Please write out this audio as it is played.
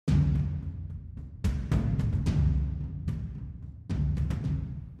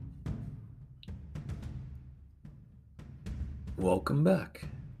Welcome back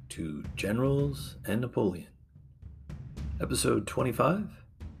to Generals and Napoleon, Episode 25,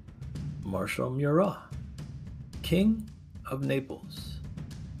 Marshal Murat, King of Naples.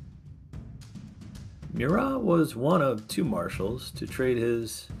 Murat was one of two marshals to trade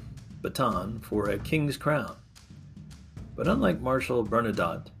his baton for a king's crown, but unlike Marshal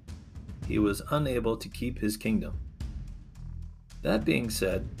Bernadotte, he was unable to keep his kingdom. That being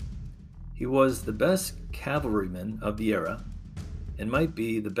said, he was the best cavalryman of the era and might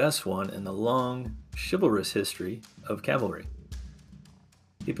be the best one in the long, chivalrous history of cavalry.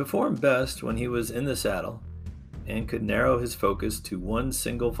 He performed best when he was in the saddle and could narrow his focus to one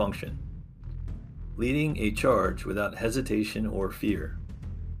single function, leading a charge without hesitation or fear.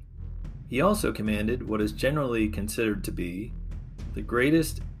 He also commanded what is generally considered to be the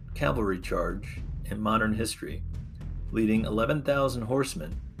greatest cavalry charge in modern history, leading 11,000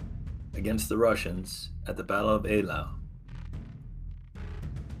 horsemen against the Russians at the Battle of Eylau.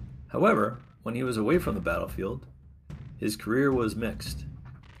 However, when he was away from the battlefield, his career was mixed.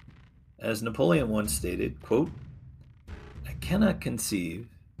 As Napoleon once stated, quote, "I cannot conceive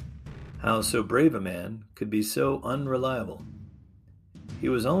how so brave a man could be so unreliable. He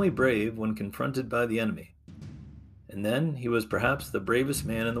was only brave when confronted by the enemy, and then he was perhaps the bravest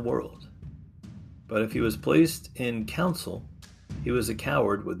man in the world. But if he was placed in council, he was a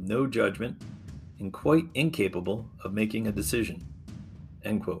coward with no judgment and quite incapable of making a decision."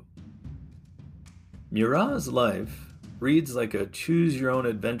 End quote. Murat's life reads like a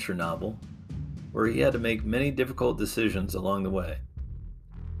choose-your-own-adventure novel where he had to make many difficult decisions along the way.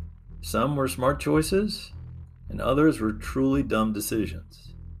 Some were smart choices, and others were truly dumb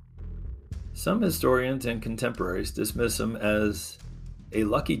decisions. Some historians and contemporaries dismiss him as a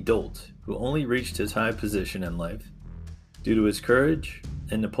lucky dolt who only reached his high position in life due to his courage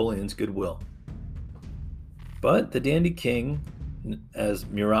and Napoleon's goodwill. But the Dandy King, as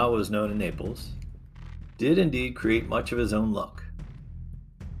Murat was known in Naples, did indeed create much of his own luck.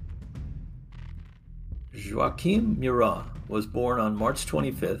 Joachim Murat was born on March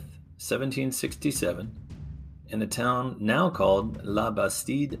 25, 1767, in a town now called La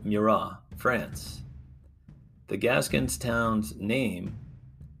Bastide-Murat, France. The Gascon's town's name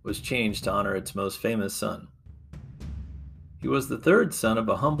was changed to honor its most famous son. He was the third son of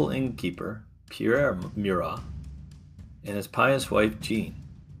a humble innkeeper, Pierre Murat, and his pious wife, Jean.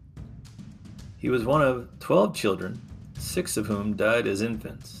 He was one of 12 children, 6 of whom died as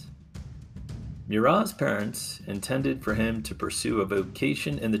infants. Murat's parents intended for him to pursue a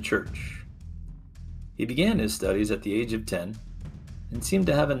vocation in the church. He began his studies at the age of 10 and seemed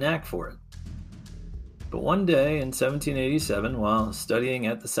to have a knack for it. But one day in 1787, while studying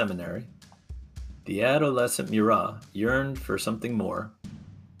at the seminary, the adolescent Murat yearned for something more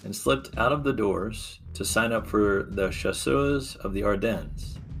and slipped out of the doors to sign up for the Chasseurs of the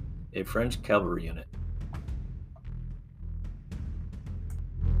Ardennes, a French cavalry unit.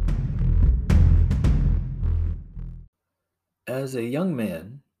 As a young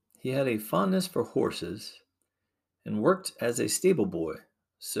man, he had a fondness for horses and worked as a stable boy,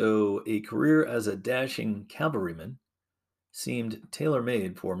 so a career as a dashing cavalryman seemed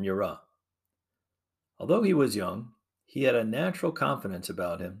tailor-made for Murat. Although he was young, he had a natural confidence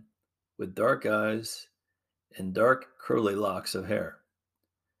about him, with dark eyes and dark curly locks of hair.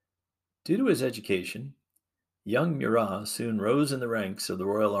 Due to his education, young Murat soon rose in the ranks of the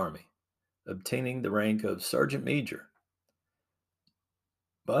Royal Army, obtaining the rank of Sergeant Major.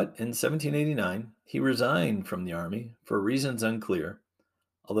 But in 1789, he resigned from the army for reasons unclear,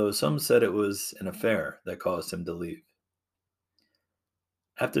 although some said it was an affair that caused him to leave.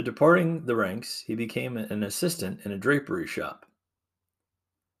 After departing the ranks, he became an assistant in a drapery shop.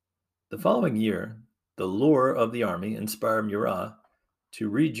 The following year, the lure of the army inspired Murat to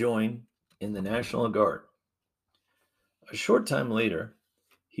rejoin in the National Guard. A short time later,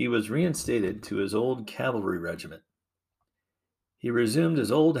 he was reinstated to his old cavalry regiment. He resumed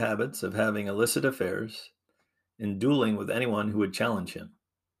his old habits of having illicit affairs and dueling with anyone who would challenge him.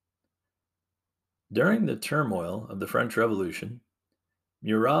 During the turmoil of the French Revolution,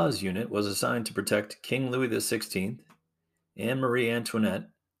 Murat's unit was assigned to protect King Louis XVI and Marie Antoinette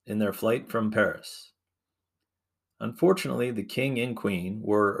in their flight from Paris. Unfortunately, the king and queen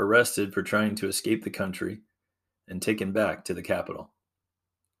were arrested for trying to escape the country and taken back to the capital.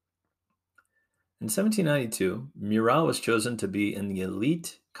 In 1792, Murat was chosen to be in the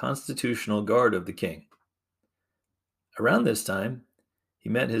elite constitutional guard of the king. Around this time, he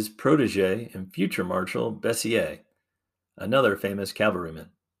met his protege and future Marshal Bessières, another famous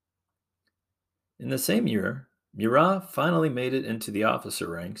cavalryman. In the same year, Murat finally made it into the officer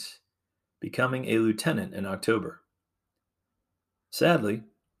ranks, becoming a lieutenant in October. Sadly,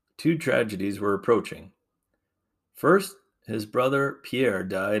 two tragedies were approaching. First, his brother Pierre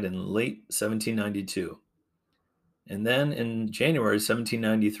died in late 1792, and then in January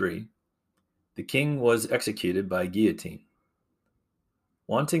 1793, the king was executed by guillotine.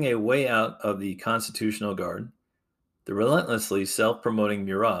 Wanting a way out of the Constitutional Guard, the relentlessly self promoting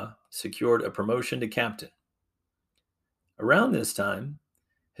Murat secured a promotion to captain. Around this time,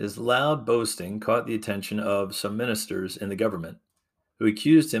 his loud boasting caught the attention of some ministers in the government who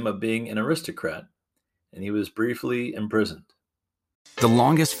accused him of being an aristocrat, and he was briefly imprisoned. The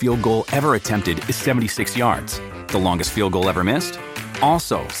longest field goal ever attempted is 76 yards. The longest field goal ever missed?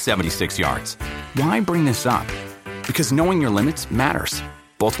 Also 76 yards. Why bring this up? Because knowing your limits matters,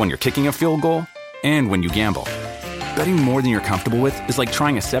 both when you're kicking a field goal and when you gamble. Betting more than you're comfortable with is like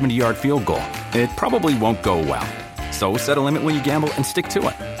trying a 70-yard field goal. It probably won't go well. So set a limit when you gamble and stick to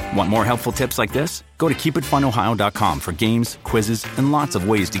it. Want more helpful tips like this? Go to keepitfunohio.com for games, quizzes, and lots of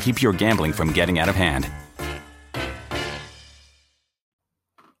ways to keep your gambling from getting out of hand.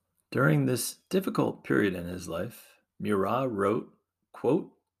 During this difficult period in his life, Murat wrote,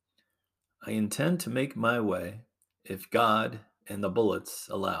 quote, "I intend to make my way if God and the bullets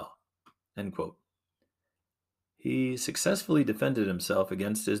allow." End quote. He successfully defended himself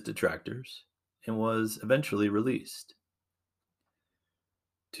against his detractors and was eventually released.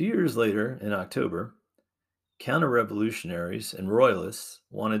 2 years later, in October, counter-revolutionaries and royalists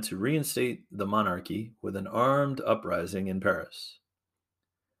wanted to reinstate the monarchy with an armed uprising in Paris.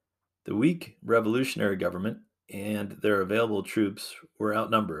 The weak revolutionary government and their available troops were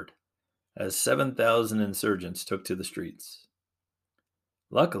outnumbered, as 7,000 insurgents took to the streets.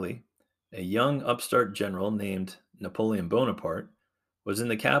 Luckily, a young upstart general named Napoleon Bonaparte was in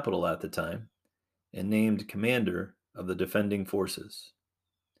the capital at the time and named commander of the defending forces.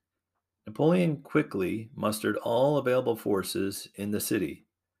 Napoleon quickly mustered all available forces in the city,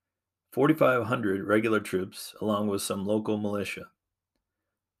 4,500 regular troops along with some local militia.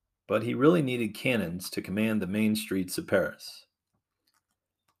 But he really needed cannons to command the main streets of Paris.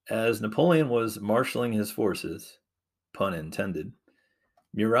 As Napoleon was marshaling his forces, pun intended,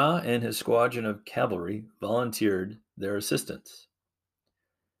 Murat and his squadron of cavalry volunteered their assistance.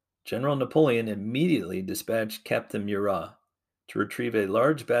 General Napoleon immediately dispatched Captain Murat to retrieve a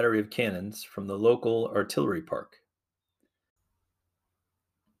large battery of cannons from the local artillery park.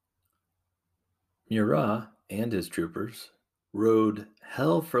 Murat and his troopers rode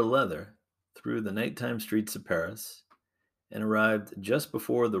hell for leather through the nighttime streets of Paris and arrived just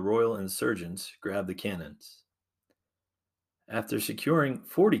before the royal insurgents grabbed the cannons. After securing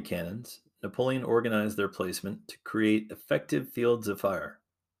 40 cannons, Napoleon organized their placement to create effective fields of fire.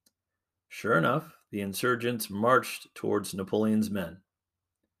 Sure enough, the insurgents marched towards Napoleon's men.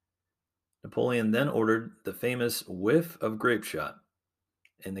 Napoleon then ordered the famous whiff of grape shot,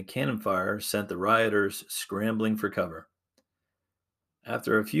 and the cannon fire sent the rioters scrambling for cover.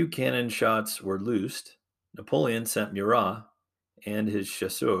 After a few cannon shots were loosed, Napoleon sent Murat and his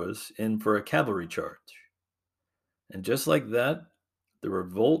chasseurs in for a cavalry charge. And just like that, the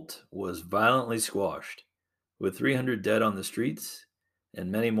revolt was violently squashed, with 300 dead on the streets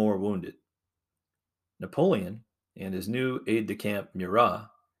and many more wounded. Napoleon and his new aide-de-camp Murat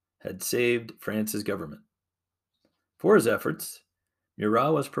had saved France's government. For his efforts,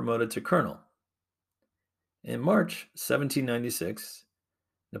 Murat was promoted to colonel. In March 1796,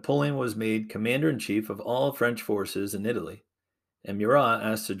 Napoleon was made commander-in-chief of all French forces in Italy, and Murat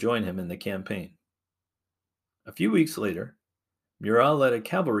asked to join him in the campaign. A few weeks later, Murat led a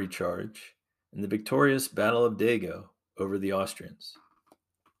cavalry charge in the victorious Battle of Dago over the Austrians.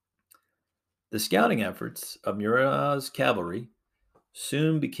 The scouting efforts of Murat's cavalry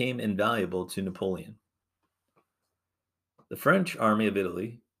soon became invaluable to Napoleon. The French army of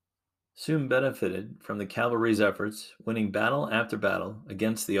Italy soon benefited from the cavalry's efforts, winning battle after battle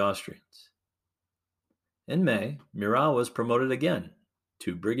against the Austrians. In May, Murat was promoted again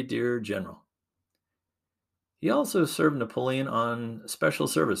to brigadier general. He also served Napoleon on special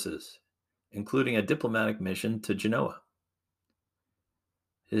services, including a diplomatic mission to Genoa.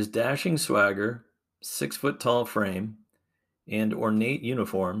 His dashing swagger, 6-foot-tall frame, and ornate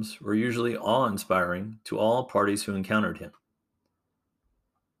uniforms were usually awe-inspiring to all parties who encountered him.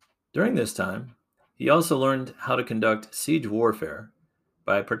 During this time, he also learned how to conduct siege warfare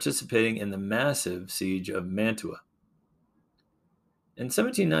by participating in the massive siege of Mantua. In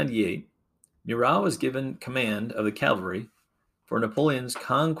 1798, Murat was given command of the cavalry for Napoleon's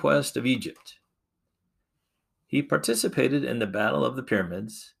conquest of Egypt. He participated in the Battle of the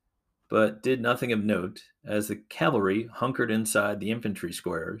Pyramids, but did nothing of note as the cavalry hunkered inside the infantry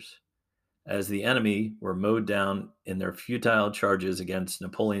squares, as the enemy were mowed down in their futile charges against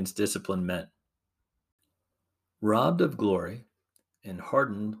Napoleon's disciplined men. Robbed of glory and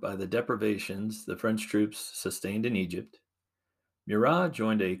hardened by the deprivations the French troops sustained in Egypt, Murat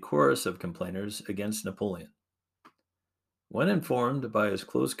joined a chorus of complainers against Napoleon. When informed by his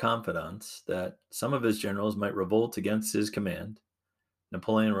close confidants that some of his generals might revolt against his command,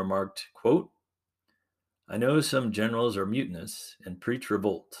 Napoleon remarked, quote, "I know some generals are mutinous and preach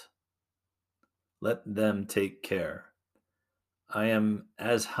revolt. Let them take care. I am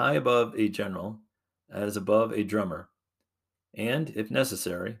as high above a general as above a drummer, and, if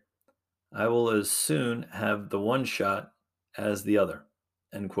necessary, I will as soon have the one shot as the other."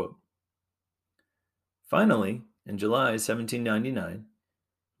 End quote. Finally, in July 1799,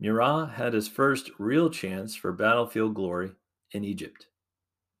 Murat had his first real chance for battlefield glory in Egypt.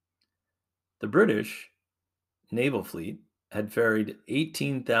 The British naval fleet had ferried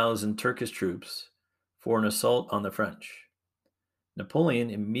 18,000 Turkish troops for an assault on the French. Napoleon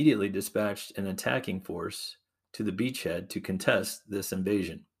immediately dispatched an attacking force to the beachhead to contest this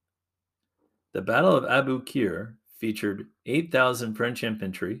invasion. The Battle of Abu Qir featured 8,000 French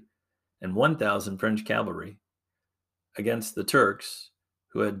infantry and 1,000 French cavalry against the Turks,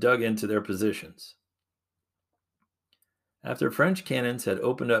 who had dug into their positions. After French cannons had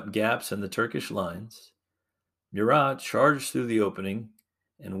opened up gaps in the Turkish lines, Murat charged through the opening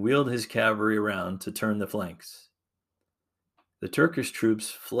and wheeled his cavalry around to turn the flanks. The Turkish troops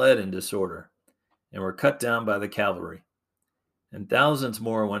fled in disorder and were cut down by the cavalry, and thousands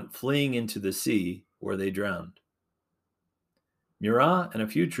more went fleeing into the sea, where they drowned. Murat and a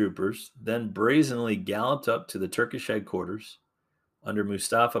few troopers then brazenly galloped up to the Turkish headquarters under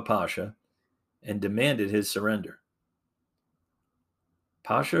Mustafa Pasha and demanded his surrender.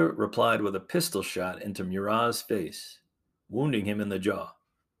 Pasha replied with a pistol shot into Murat's face, wounding him in the jaw.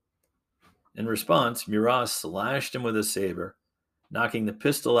 In response, Murat slashed him with a saber, knocking the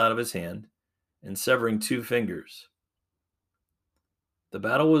pistol out of his hand and severing 2 fingers. The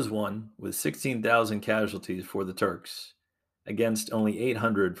battle was won with 16,000 casualties for the Turks, against only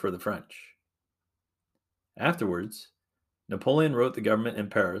 800 for the French. Afterwards, Napoleon wrote the government in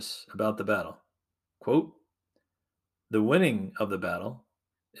Paris about the battle. Quote, "The winning of the battle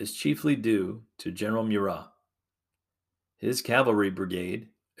is chiefly due to General Murat. His cavalry brigade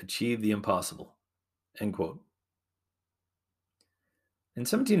achieved the impossible." End quote. In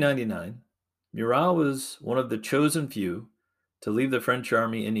 1799, Murat was one of the chosen few to leave the French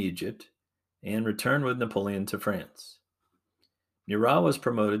army in Egypt and return with Napoleon to France. Murat was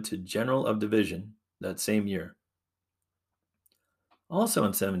promoted to General of Division that same year. Also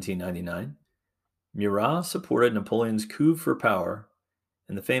in 1799, Murat supported Napoleon's coup for power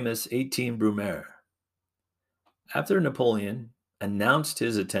in the famous 18 Brumaire. After Napoleon announced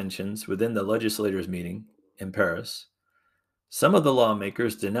his intentions within the legislators' meeting in Paris, some of the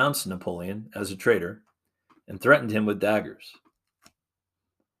lawmakers denounced Napoleon as a traitor and threatened him with daggers.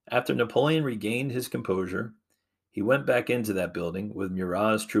 After Napoleon regained his composure, he went back into that building with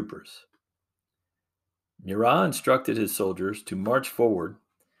Murat's troopers. Murat instructed his soldiers to march forward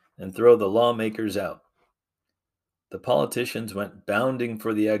and throw the lawmakers out. The politicians went bounding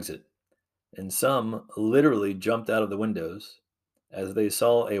for the exit, and some literally jumped out of the windows as they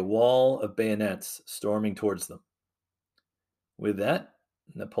saw a wall of bayonets storming towards them. With that,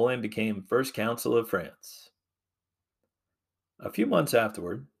 Napoleon became First Consul of France. A few months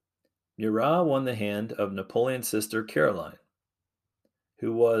afterward, Murat won the hand of Napoleon's sister Caroline,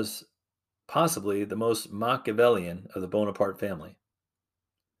 who was possibly the most Machiavellian of the Bonaparte family.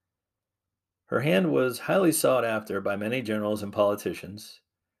 Her hand was highly sought after by many generals and politicians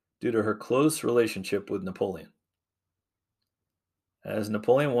due to her close relationship with Napoleon. As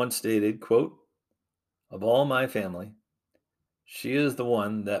Napoleon once stated, quote, "Of all my family, she is the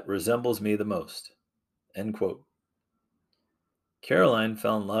one that resembles me the most." End quote. Caroline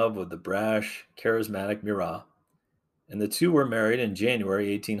fell in love with the brash, charismatic Murat, and the two were married in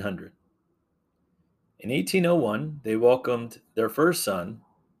January 1800. In 1801, they welcomed their first son,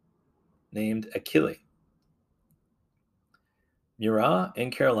 named Achille. Murat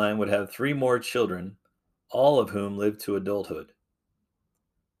and Caroline would have 3 more children, all of whom lived to adulthood.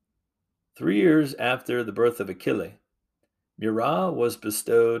 3 years after the birth of Achille, Murat was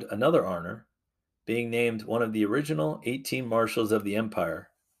bestowed another honor, being named one of the original 18 marshals of the empire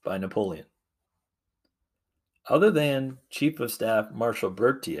by Napoleon. Other than Chief of Staff Marshal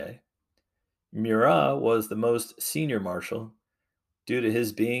Berthier, Murat was the most senior marshal due to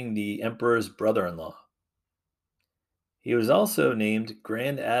his being the emperor's brother-in-law. He was also named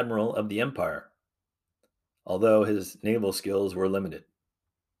Grand Admiral of the Empire, although his naval skills were limited.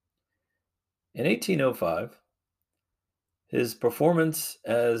 In 1805, his performance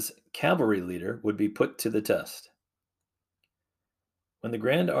as cavalry leader would be put to the test. When the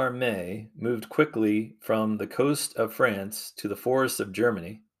Grande Armée moved quickly from the coast of France to the forests of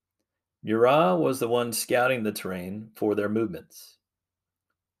Germany, Murat was the one scouting the terrain for their movements.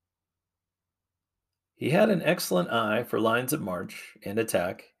 He had an excellent eye for lines of march and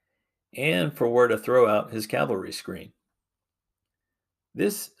attack and for where to throw out his cavalry screen.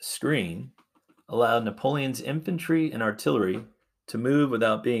 This screen allowed Napoleon's infantry and artillery to move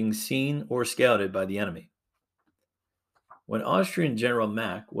without being seen or scouted by the enemy. When Austrian General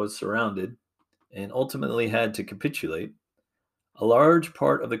Mack was surrounded and ultimately had to capitulate, a large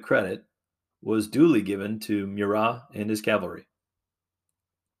part of the credit was duly given to Murat and his cavalry.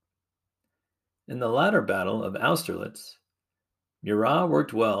 In the latter battle of Austerlitz, Murat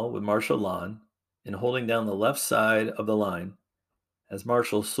worked well with Marshal Lannes in holding down the left side of the line, as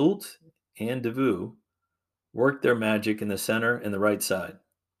Marshal Soult and Davout worked their magic in the center and the right side.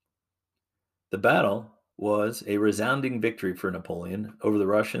 The battle was a resounding victory for Napoleon over the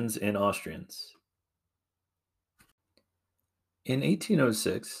Russians and Austrians. In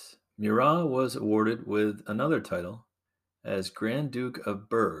 1806, Murat was awarded with another title as Grand Duke of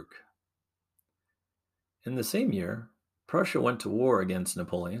Berg. In the same year, Prussia went to war against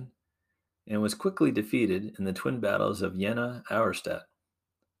Napoleon and was quickly defeated in the twin battles of Jena-Auerstadt.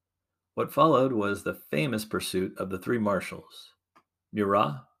 What followed was the famous pursuit of the three marshals,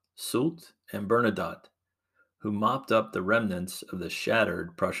 Murat, Soult, and Bernadotte, who mopped up the remnants of the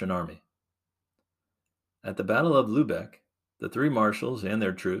shattered Prussian army. At the Battle of Lubeck, the three marshals and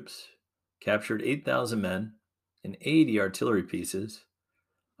their troops captured 8,000 men and 80 artillery pieces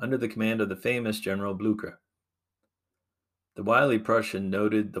under the command of the famous General Blucher. The wily Prussian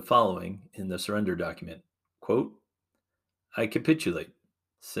noted the following in the surrender document, quote, "I capitulate,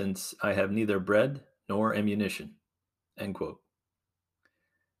 since I have neither bread nor ammunition." End quote.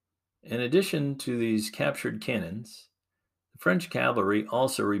 In addition to these captured cannons, the French cavalry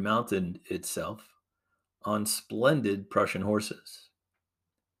also remounted itself on splendid Prussian horses.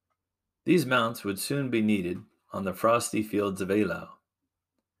 These mounts would soon be needed on the frosty fields of Eylau.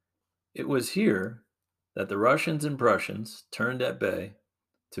 It was here that the Russians and Prussians turned at bay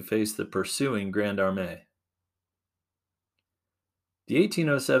to face the pursuing Grande Armée. The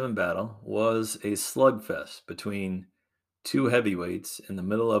 1807 battle was a slugfest between two heavyweights in the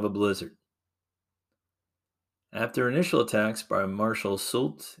middle of a blizzard. After initial attacks by Marshal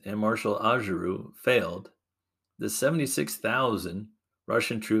Soult and Marshal Augereau failed, the 76,000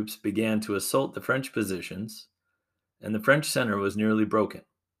 Russian troops began to assault the French positions, and the French center was nearly broken.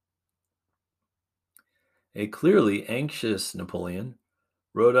 A clearly anxious Napoleon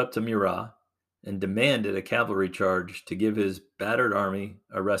rode up to Murat and demanded a cavalry charge to give his battered army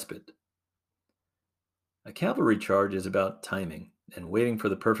a respite. A cavalry charge is about timing and waiting for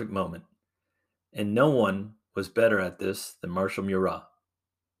the perfect moment, and no one was better at this than Marshal Murat.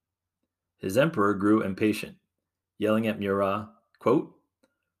 His emperor grew impatient, yelling at Murat, quote,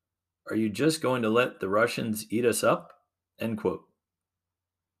 "Are you just going to let the Russians eat us up?" End quote.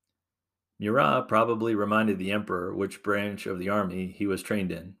 Murat probably reminded the emperor which branch of the army he was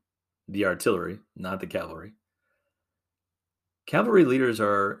trained in, the artillery, not the cavalry. Cavalry leaders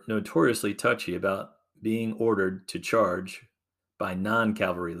are notoriously touchy about being ordered to charge by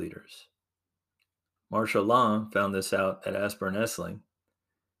non-cavalry leaders. Marshal Lannes found this out at Aspern-Essling,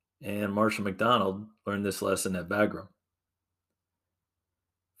 and Marshal MacDonald learned this lesson at Wagram.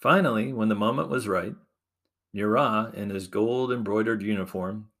 Finally, when the moment was right, Murat, in his gold-embroidered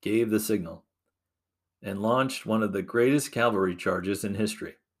uniform, gave the signal and launched one of the greatest cavalry charges in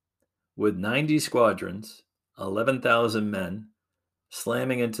history, with 90 squadrons, 11,000 men,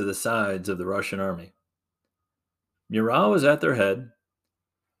 slamming into the sides of the Russian army. Murat was at their head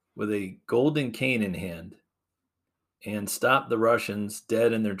with a golden cane in hand and stopped the Russians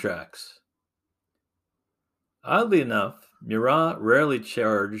dead in their tracks. Oddly enough, Murat rarely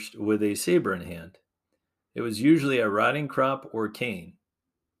charged with a saber in hand. It was usually a riding crop or cane.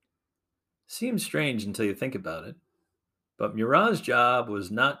 Seems strange until you think about it, but Murat's job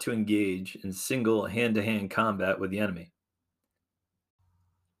was not to engage in single hand-to-hand combat with the enemy.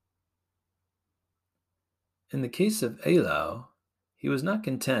 In the case of Eylau, he was not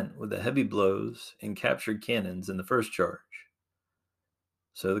content with the heavy blows and captured cannons in the first charge.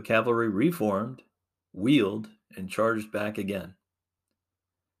 So the cavalry reformed, wheeled, and charged back again.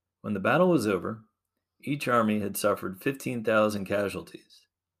 When the battle was over, each army had suffered 15,000 casualties,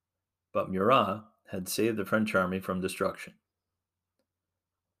 but Murat had saved the French army from destruction.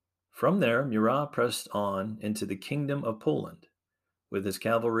 From there, Murat pressed on into the Kingdom of Poland, with his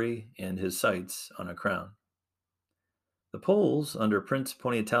cavalry and his sights on a crown. The Poles, under Prince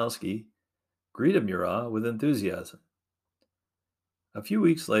Poniatowski, greeted Murat with enthusiasm. A few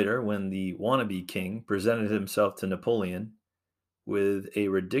weeks later, when the wannabe king presented himself to Napoleon with a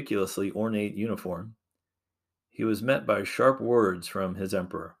ridiculously ornate uniform, he was met by sharp words from his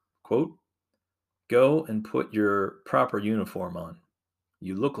emperor. Quote, "Go and put your proper uniform on.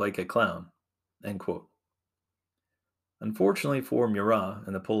 You look like a clown." End quote. Unfortunately for Murat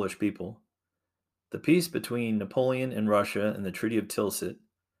and the Polish people, the peace between Napoleon and Russia and the Treaty of Tilsit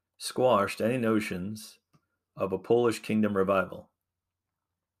squashed any notions of a Polish kingdom revival.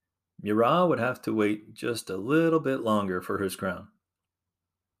 Murat would have to wait just a little bit longer for his crown.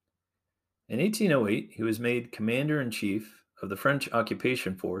 In 1808, he was made commander-in-chief of the French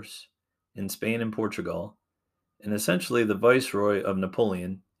occupation force in Spain and Portugal, and essentially the viceroy of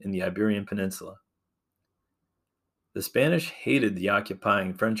Napoleon in the Iberian Peninsula. The Spanish hated the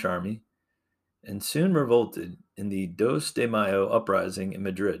occupying French army and soon revolted in the Dos de Mayo uprising in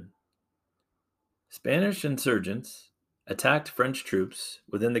Madrid. Spanish insurgents attacked French troops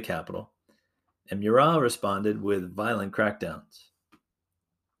within the capital, and Murat responded with violent crackdowns.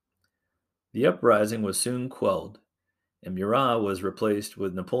 The uprising was soon quelled, and Murat was replaced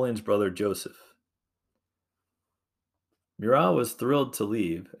with Napoleon's brother Joseph. Murat was thrilled to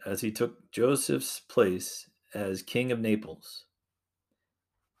leave as he took Joseph's place as King of Naples.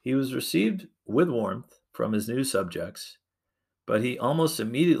 He was received with warmth from his new subjects, but he almost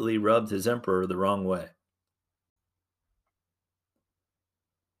immediately rubbed his emperor the wrong way.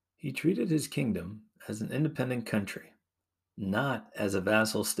 He treated his kingdom as an independent country, not as a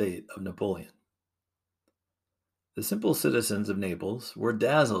vassal state of Napoleon. The simple citizens of Naples were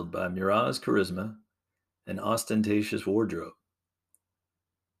dazzled by Murat's charisma and ostentatious wardrobe.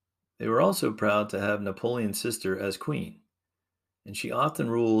 They were also proud to have Napoleon's sister as queen, and she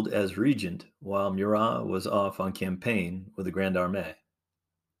often ruled as regent while Murat was off on campaign with the Grande Armée.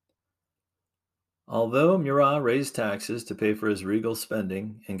 Although Murat raised taxes to pay for his regal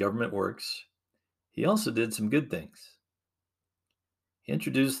spending and government works, he also did some good things. He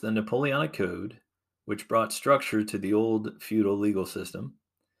introduced the Napoleonic Code, which brought structure to the old feudal legal system,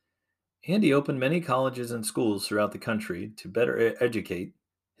 and he opened many colleges and schools throughout the country to better educate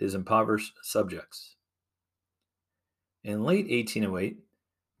his impoverished subjects. In late 1808,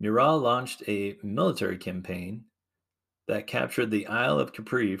 Murat launched a military campaign that captured the Isle of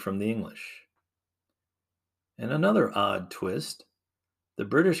Capri from the English. And another odd twist, the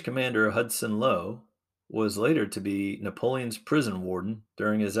British commander Hudson Lowe was later to be Napoleon's prison warden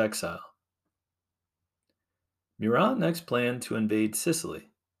during his exile. Murat next planned to invade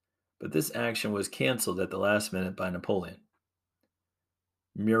Sicily, but this action was canceled at the last minute by Napoleon.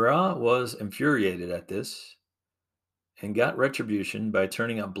 Murat was infuriated at this and got retribution by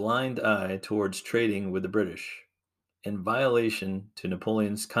turning a blind eye towards trading with the British, in violation to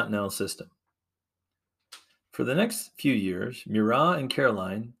Napoleon's continental system. For the next few years, Murat and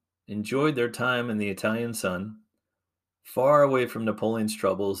Caroline enjoyed their time in the Italian sun, far away from Napoleon's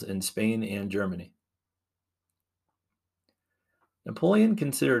troubles in Spain and Germany. Napoleon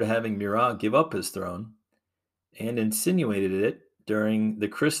considered having Murat give up his throne and insinuated it during the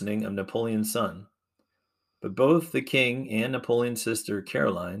christening of Napoleon's son, but both the king and Napoleon's sister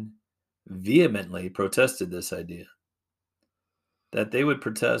Caroline vehemently protested this idea. That they would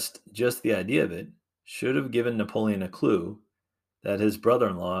protest just the idea of it should have given Napoleon a clue that his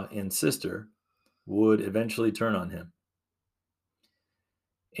brother-in-law and sister would eventually turn on him.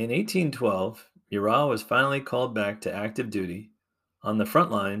 In 1812, Murat was finally called back to active duty on the front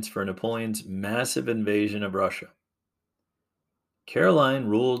lines for Napoleon's massive invasion of Russia. Caroline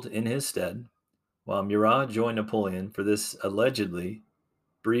ruled in his stead, while Murat joined Napoleon for this allegedly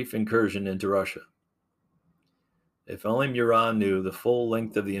brief incursion into Russia. If only Murat knew the full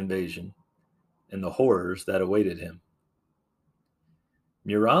length of the invasion and the horrors that awaited him.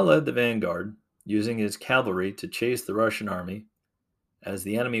 Murat led the vanguard, using his cavalry to chase the Russian army as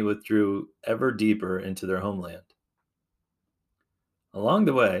the enemy withdrew ever deeper into their homeland. Along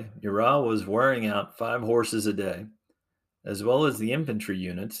the way, Murat was wearing out 5 horses a day, as well as the infantry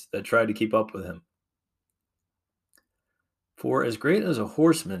units that tried to keep up with him. For as great as a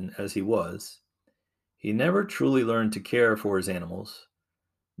horseman as he was, he never truly learned to care for his animals,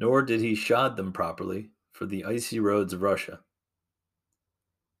 nor did he shod them properly for the icy roads of Russia.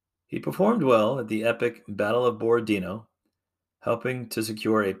 He performed well at the epic Battle of Borodino, helping to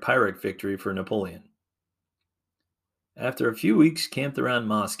secure a Pyrrhic victory for Napoleon. After a few weeks camped around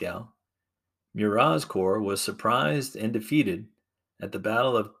Moscow, Murat's corps was surprised and defeated at the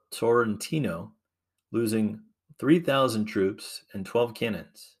Battle of Torrentino, losing 3,000 troops, and 12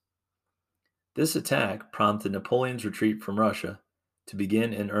 cannons. This attack prompted Napoleon's retreat from Russia to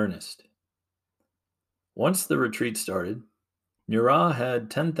begin in earnest. Once the retreat started, Murat had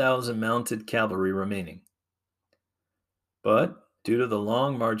 10,000 mounted cavalry remaining. But due to the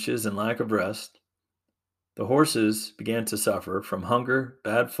long marches and lack of rest, the horses began to suffer from hunger,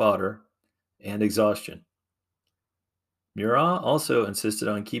 bad fodder, and exhaustion. Murat also insisted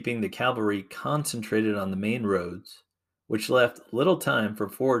on keeping the cavalry concentrated on the main roads, which left little time for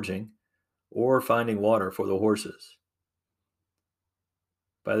foraging or finding water for the horses.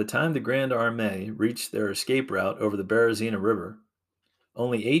 By the time the Grand Armée reached their escape route over the Berezina River,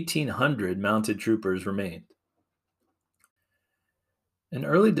 only 1,800 mounted troopers remained. In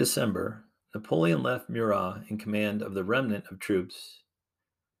early December, Napoleon left Murat in command of the remnant of troops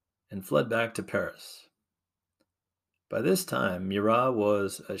and fled back to Paris. By this time, Murat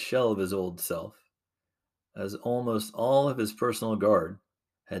was a shell of his old self, as almost all of his personal guard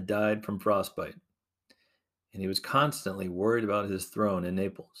had died from frostbite, and he was constantly worried about his throne in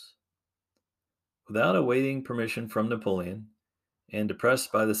Naples. Without awaiting permission from Napoleon, and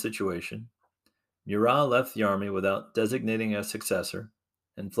depressed by the situation, Murat left the army without designating a successor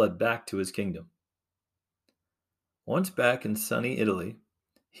and fled back to his kingdom. Once back in sunny Italy,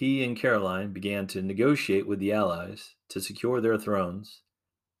 he and Caroline began to negotiate with the Allies to secure their thrones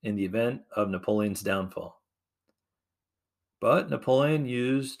in the event of Napoleon's downfall. But Napoleon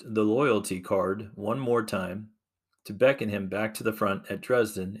used the loyalty card one more time to beckon him back to the front at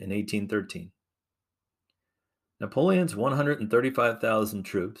Dresden in 1813. Napoleon's 135,000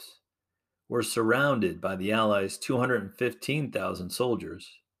 troops were surrounded by the Allies' 215,000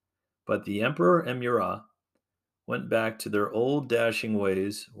 soldiers, but the Emperor and Murat went back to their old dashing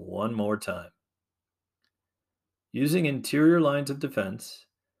ways one more time. Using interior lines of defense,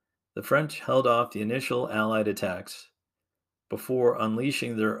 the French held off the initial Allied attacks before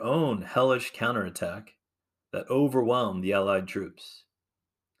unleashing their own hellish counterattack that overwhelmed the Allied troops.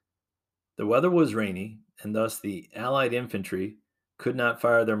 The weather was rainy, and thus the Allied infantry could not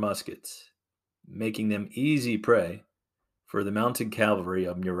fire their muskets, making them easy prey for the mounted cavalry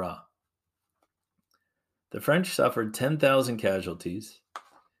of Murat. The French suffered 10,000 casualties,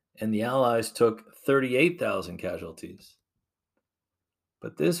 and the Allies took 38,000 casualties.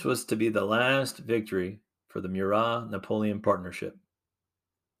 But this was to be the last victory for the Murat-Napoleon partnership.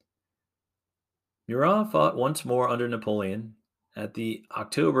 Murat fought once more under Napoleon at the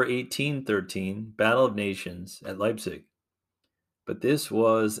October 1813 Battle of Nations at Leipzig, but this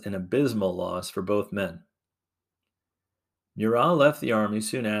was an abysmal loss for both men. Murat left the army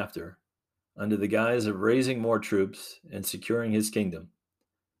soon after, under the guise of raising more troops and securing his kingdom,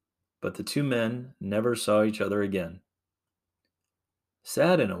 but the two men never saw each other again.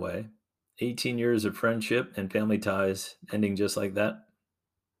 Sad in a way, 18 years of friendship and family ties ending just like that.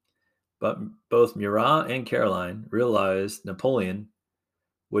 But both Murat and Caroline realized Napoleon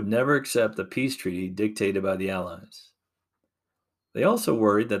would never accept the peace treaty dictated by the Allies. They also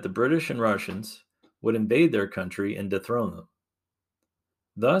worried that the British and Russians would invade their country and dethrone them.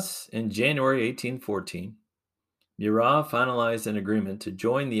 Thus, in January 1814, Murat finalized an agreement to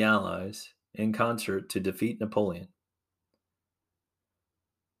join the Allies in concert to defeat Napoleon.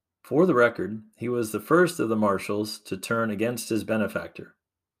 For the record, he was the first of the marshals to turn against his benefactor.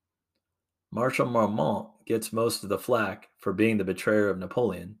 Marshal Murat gets most of the flack for being the betrayer of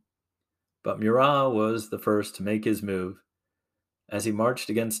Napoleon, but Murat was the first to make his move as he marched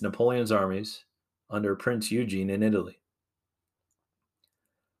against Napoleon's armies under Prince Eugene in Italy.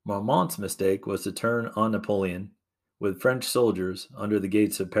 Murat's mistake was to turn on Napoleon with French soldiers under the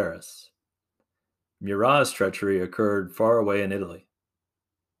gates of Paris. Murat's treachery occurred far away in Italy.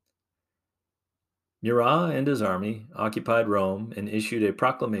 Murat and his army occupied Rome and issued a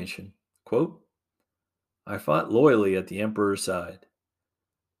proclamation, quote, "I fought loyally at the emperor's side,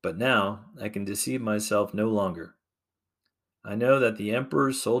 but now I can deceive myself no longer. I know that the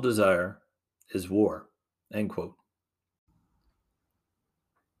emperor's sole desire is war," end quote.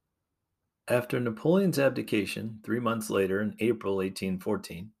 After Napoleon's abdication 3 months later in April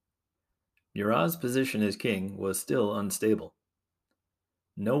 1814, Murat's position as king was still unstable.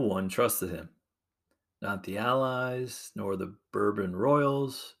 No one trusted him, not the Allies, nor the Bourbon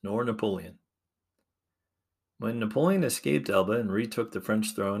royals, nor Napoleon. When Napoleon escaped Elba and retook the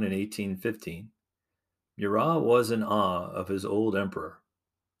French throne in 1815, Murat was in awe of his old emperor.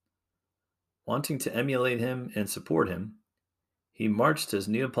 Wanting to emulate him and support him, he marched his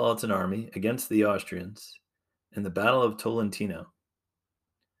Neapolitan army against the Austrians in the Battle of Tolentino.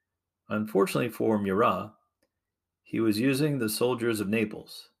 Unfortunately for Murat, he was using the soldiers of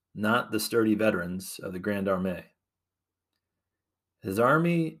Naples, not the sturdy veterans of the Grande Armée. His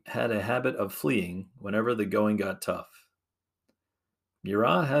army had a habit of fleeing whenever the going got tough.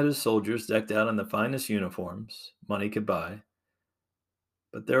 Murat had his soldiers decked out in the finest uniforms money could buy,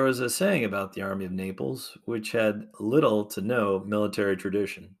 but there was a saying about the army of Naples which had little to no military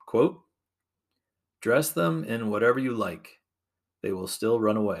tradition. Quote, "Dress them in whatever you like, they will still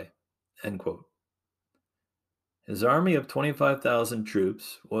run away." End quote. His army of 25,000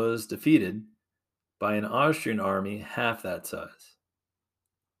 troops was defeated by an Austrian army half that size.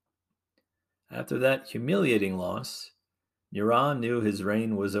 After that humiliating loss, Murat knew his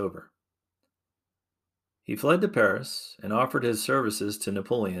reign was over. He fled to Paris and offered his services to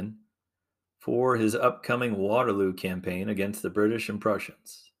Napoleon for his upcoming Waterloo campaign against the British and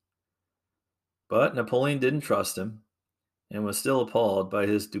Prussians. But Napoleon didn't trust him and was still appalled by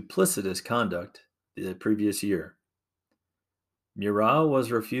his duplicitous conduct the previous year. Murat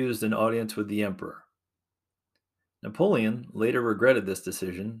was refused an audience with the emperor. Napoleon later regretted this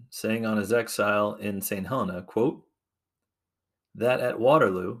decision, saying on his exile in St. Helena, quote, "that at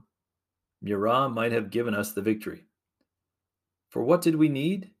Waterloo, Murat might have given us the victory. For what did we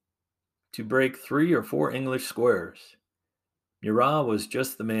need? To break 3 or 4 English squares. Murat was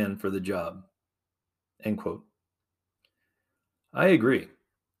just the man for the job." End quote. I agree.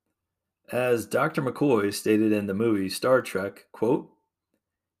 As Dr. McCoy stated in the movie Star Trek, quote,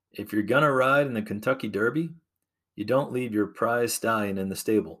 "If you're gonna ride in the Kentucky Derby, you don't leave your prize stallion in the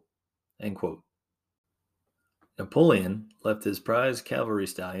stable." End quote. Napoleon left his prize cavalry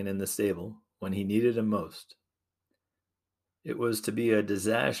stallion in the stable when he needed him most. It was to be a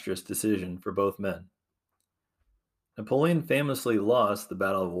disastrous decision for both men. Napoleon famously lost the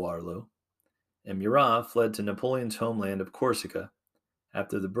Battle of Waterloo, and Murat fled to Napoleon's homeland of Corsica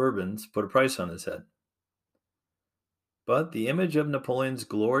after the Bourbons put a price on his head. But the image of Napoleon's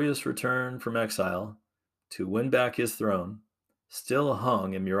glorious return from exile to win back his throne still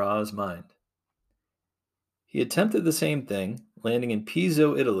hung in Murat's mind. He attempted the same thing, landing in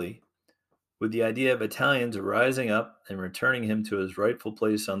Pisa, Italy, with the idea of Italians rising up and returning him to his rightful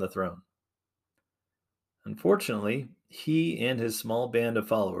place on the throne. Unfortunately, he and his small band of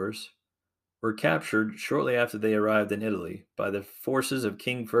followers were captured shortly after they arrived in Italy by the forces of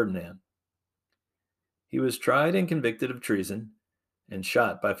King Ferdinand. He was tried and convicted of treason and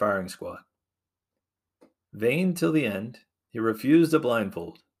shot by firing squad. Vain till the end, he refused a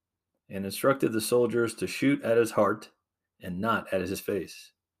blindfold and instructed the soldiers to shoot at his heart and not at his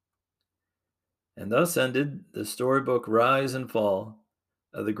face. And thus ended the storybook rise and fall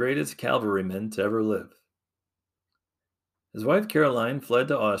of the greatest cavalryman to ever live. His wife Caroline fled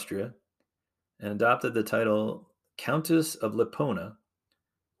to Austria and adopted the title Countess of Lipona,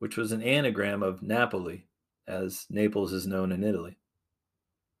 which was an anagram of Napoli, as Naples is known in Italy.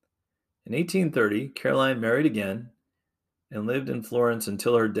 In 1830, Caroline married again and lived in Florence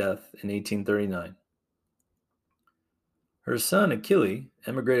until her death in 1839. Her son Achille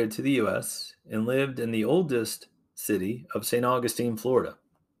emigrated to the U.S. and lived in the oldest city of St. Augustine, Florida.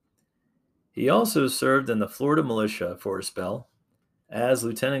 He also served in the Florida militia for a spell as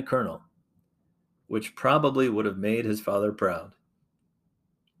lieutenant colonel, which probably would have made his father proud.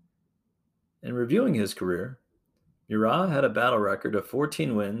 In reviewing his career, Murat had a battle record of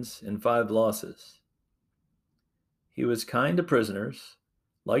 14 wins and 5 losses. He was kind to prisoners,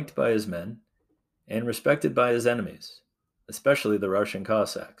 liked by his men, and respected by his enemies, especially the Russian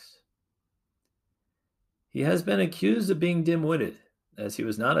Cossacks. He has been accused of being dim-witted, as he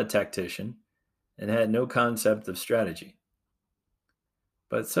was not a tactician and had no concept of strategy.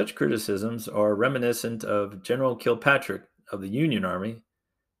 But such criticisms are reminiscent of General Kilpatrick of the Union Army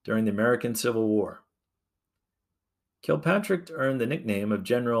during the American Civil War. Kilpatrick earned the nickname of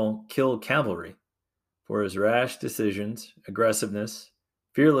General Kill Cavalry for his rash decisions, aggressiveness,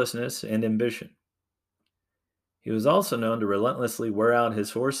 fearlessness, and ambition. He was also known to relentlessly wear out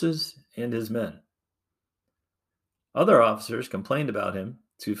his horses and his men. Other officers complained about him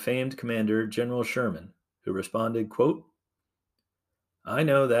to famed commander General Sherman, who responded, quote, "I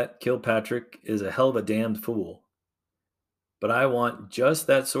know that Kilpatrick is a hell of a damned fool, but I want just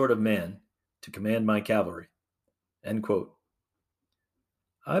that sort of man to command my cavalry." End quote.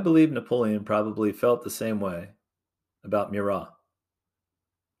 I believe Napoleon probably felt the same way about Murat.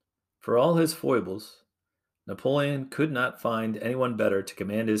 For all his foibles, Napoleon could not find anyone better to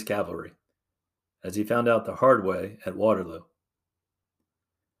command his cavalry, as he found out the hard way at Waterloo.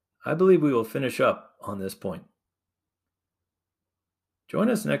 I believe we will finish up on this point. Join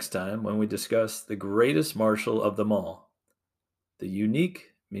us next time when we discuss the greatest marshal of them all, the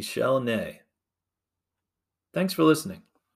unique Michel Ney. Thanks for listening.